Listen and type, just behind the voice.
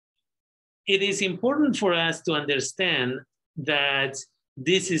it is important for us to understand that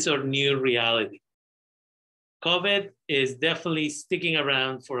this is our new reality. COVID is definitely sticking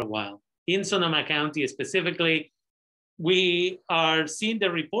around for a while. In Sonoma County specifically, we are seeing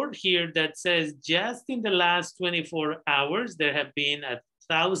the report here that says just in the last 24 hours, there have been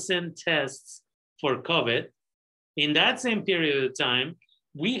 1,000 tests for COVID. In that same period of time,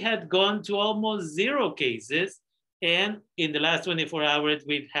 we had gone to almost 0 cases. And in the last 24 hours,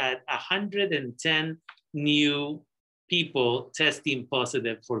 we've had 110 new people testing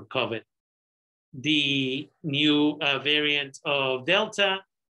positive for COVID. The new variant of Delta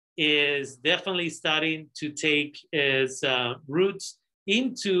is definitely starting to take its roots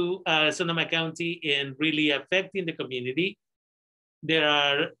into Sonoma County and really affecting the community. There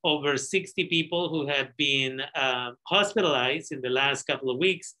are over 60 people who have been hospitalized in the last couple of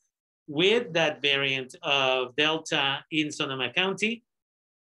weeks with that variant of Delta in Sonoma County.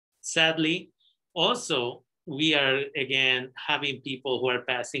 Sadly, also, we are again having people who are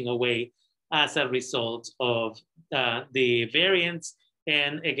passing away as a result of the variants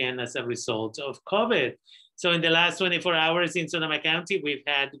and again as a result of COVID. So in the last 24 hours in Sonoma County, we've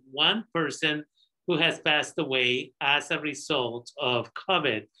had 1 person who has passed away as a result of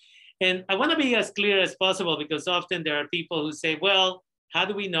COVID. And I want to be as clear as possible because often there are people who say, well, how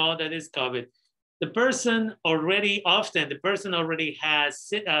do we know that it's COVID? The person already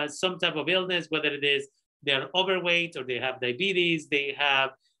has some type of illness, whether it is they're overweight or they have diabetes, they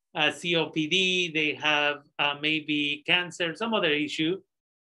have COPD, they have maybe cancer, some other issue.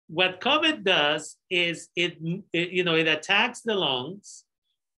 What COVID does is it attacks the lungs,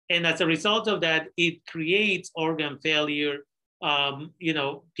 and as a result of that, it creates organ failure.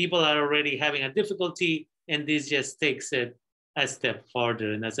 People are already having a difficulty, and this just takes it a step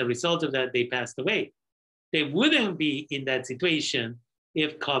farther. And as a result of that, they passed away. They wouldn't be in that situation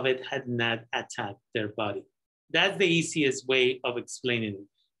if COVID had not attacked their body. That's the easiest way of explaining it.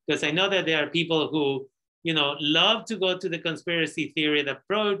 Because I know that there are people who, love to go to the conspiracy theory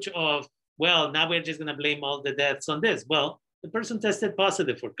approach of, well, now we're just going to blame all the deaths on this. Well, the person tested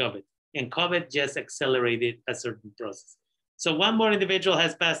positive for COVID, and COVID just accelerated a certain process. So 1 more individual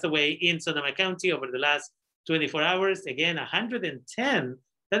has passed away in Sonoma County over the last 24 hours. Again, 110,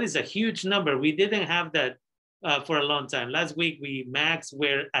 that is a huge number. We didn't have that for a long time. Last week, we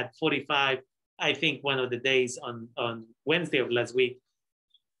were at 45, I think one of the days on Wednesday of last week.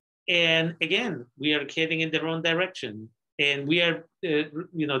 And again, we are heading in the wrong direction. And we are,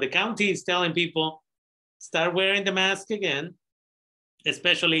 the county is telling people, start wearing the mask again,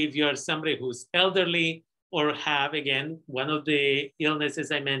 especially if you're somebody who's elderly or have, again, one of the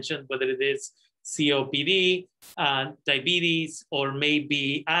illnesses I mentioned, whether it is COPD, diabetes, or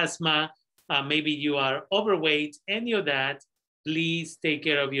maybe asthma, maybe you are overweight, any of that, please take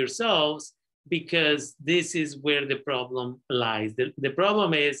care of yourselves because this is where the problem lies. The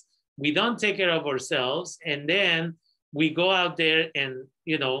problem is we don't take care of ourselves and then we go out there and,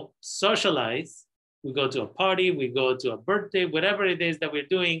 socialize. We go to a party, we go to a birthday, whatever it is that we're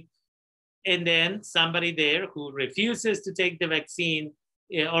doing. And then somebody there who refuses to take the vaccine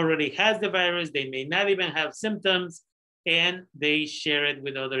already has the virus. They may not even have symptoms and they share it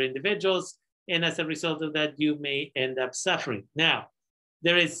with other individuals. And as a result of that, you may end up suffering. Now,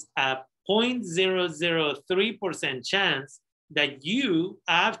 there is a 0.003% chance that you,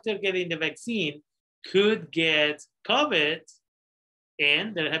 after getting the vaccine, could get COVID.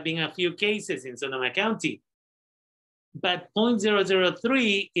 And there have been a few cases in Sonoma County. But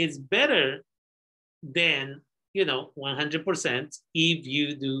 0.003 is better than 100% if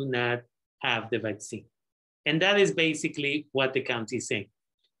you do not have the vaccine. And that is basically what the county is saying.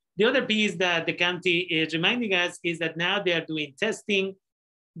 The other piece that the county is reminding us is that now they are doing testing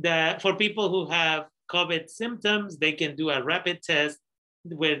that for people who have COVID symptoms, they can do a rapid test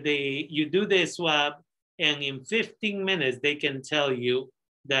where you do the swab and in 15 minutes, they can tell you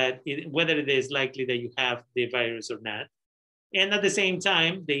that whether it is likely that you have the virus or not. And at the same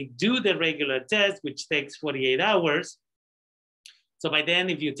time, they do the regular test, which takes 48 hours. So by then,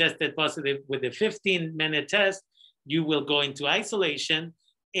 if you tested positive with a 15-minute test, you will go into isolation.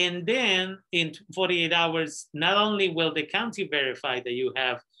 And then in 48 hours, not only will the county verify that you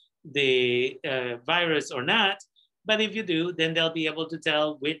have the virus or not, but if you do, then they'll be able to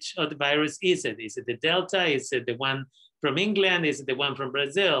tell which of the virus is it. Is it the Delta? Is it the one from England? Is it the one from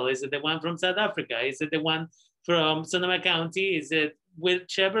Brazil? Is it the one from South Africa? Is it the one from Sonoma County? Is it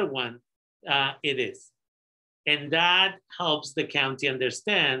whichever one it is? And that helps the county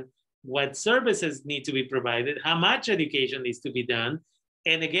understand what services need to be provided, how much education needs to be done,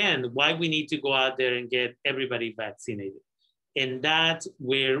 and again, why we need to go out there and get everybody vaccinated. And that's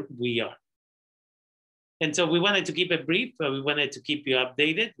where we are. And so we wanted to keep it brief, but we wanted to keep you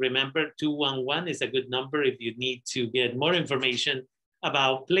updated. Remember, 211 is a good number if you need to get more information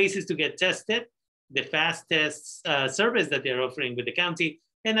about places to get tested, the fast tests service that they're offering with the county,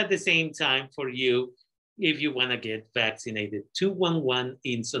 and at the same time for you, if you want to get vaccinated. 211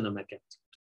 in Sonoma County.